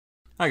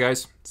Hi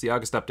guys, it's the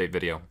August update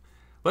video.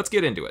 Let's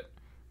get into it.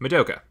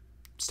 Madoka.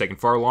 It's taken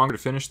far longer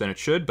to finish than it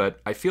should, but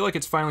I feel like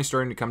it's finally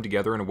starting to come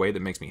together in a way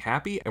that makes me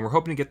happy, and we're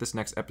hoping to get this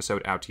next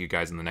episode out to you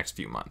guys in the next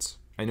few months.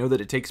 I know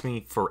that it takes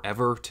me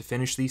forever to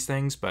finish these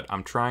things, but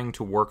I'm trying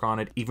to work on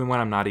it even when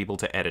I'm not able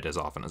to edit as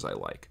often as I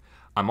like.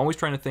 I'm always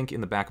trying to think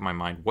in the back of my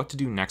mind what to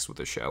do next with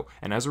the show,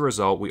 and as a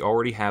result, we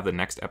already have the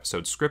next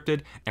episode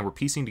scripted, and we're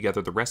piecing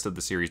together the rest of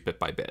the series bit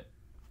by bit.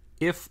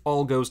 If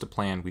all goes to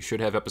plan, we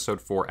should have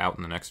episode 4 out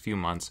in the next few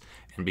months,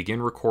 and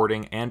begin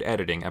recording and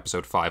editing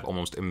episode 5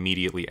 almost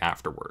immediately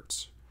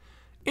afterwards.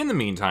 In the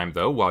meantime,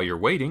 though, while you're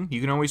waiting,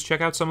 you can always check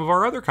out some of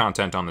our other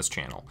content on this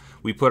channel.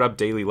 We put up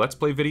daily Let's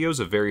Play videos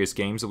of various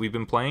games that we've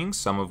been playing,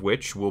 some of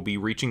which will be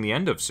reaching the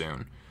end of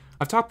soon.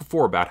 I've talked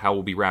before about how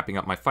we'll be wrapping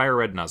up my Fire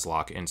Red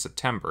Nuzlocke in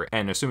September,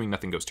 and assuming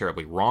nothing goes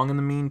terribly wrong in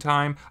the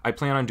meantime, I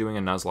plan on doing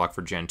a Nuzlocke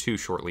for Gen 2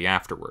 shortly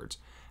afterwards.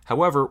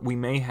 However, we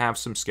may have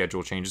some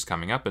schedule changes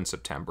coming up in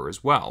September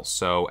as well,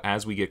 so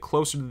as we get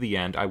closer to the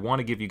end, I want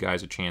to give you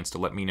guys a chance to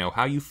let me know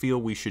how you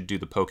feel we should do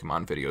the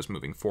Pokemon videos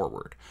moving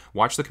forward.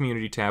 Watch the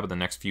community tab in the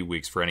next few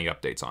weeks for any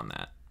updates on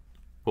that.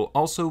 We'll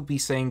also be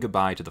saying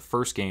goodbye to the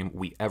first game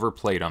we ever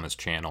played on this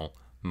channel,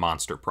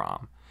 Monster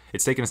Prom.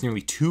 It's taken us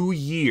nearly 2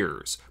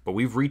 years, but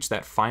we've reached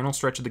that final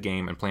stretch of the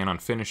game and plan on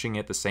finishing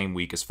it the same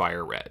week as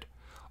Fire Red.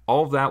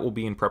 All of that will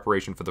be in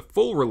preparation for the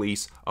full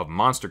release of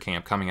Monster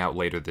Camp coming out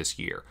later this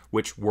year,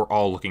 which we're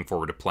all looking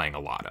forward to playing a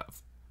lot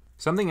of.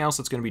 Something else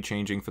that's going to be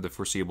changing for the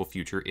foreseeable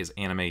future is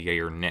Anime Yay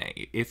or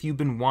Nay. If you've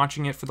been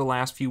watching it for the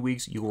last few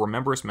weeks, you'll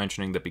remember us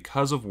mentioning that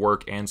because of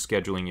work and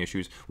scheduling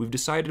issues, we've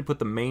decided to put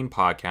the main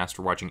podcast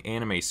for watching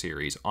anime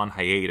series on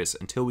hiatus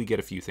until we get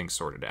a few things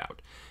sorted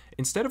out.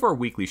 Instead of our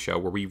weekly show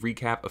where we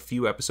recap a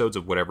few episodes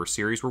of whatever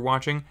series we're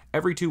watching,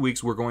 every 2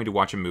 weeks we're going to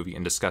watch a movie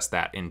and discuss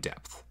that in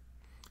depth.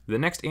 The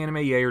next Anime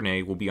Yay or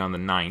Nay will be on the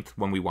 9th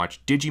when we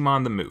watch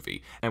Digimon the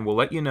movie, and we'll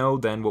let you know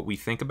then what we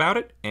think about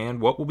it and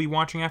what we'll be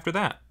watching after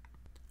that.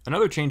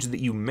 Another change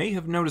that you may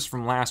have noticed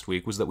from last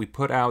week was that we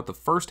put out the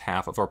first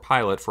half of our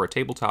pilot for a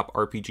tabletop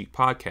RPG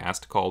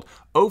podcast called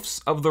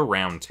Oaths of the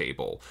Round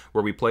Table,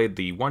 where we played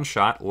the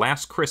one-shot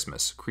Last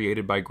Christmas,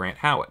 created by Grant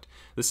Howitt.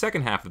 The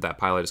second half of that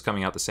pilot is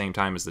coming out the same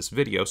time as this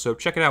video, so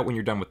check it out when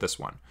you're done with this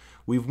one.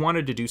 We've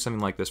wanted to do something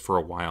like this for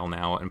a while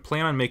now, and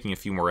plan on making a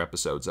few more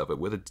episodes of it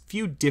with a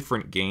few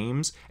different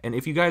games, and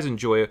if you guys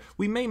enjoy it,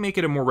 we may make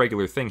it a more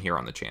regular thing here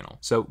on the channel.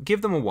 So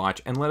give them a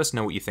watch and let us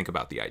know what you think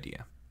about the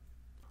idea.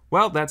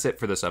 Well, that's it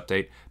for this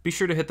update. Be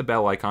sure to hit the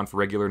bell icon for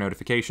regular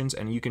notifications,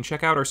 and you can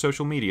check out our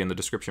social media in the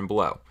description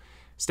below.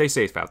 Stay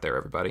safe out there,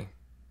 everybody.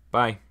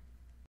 Bye.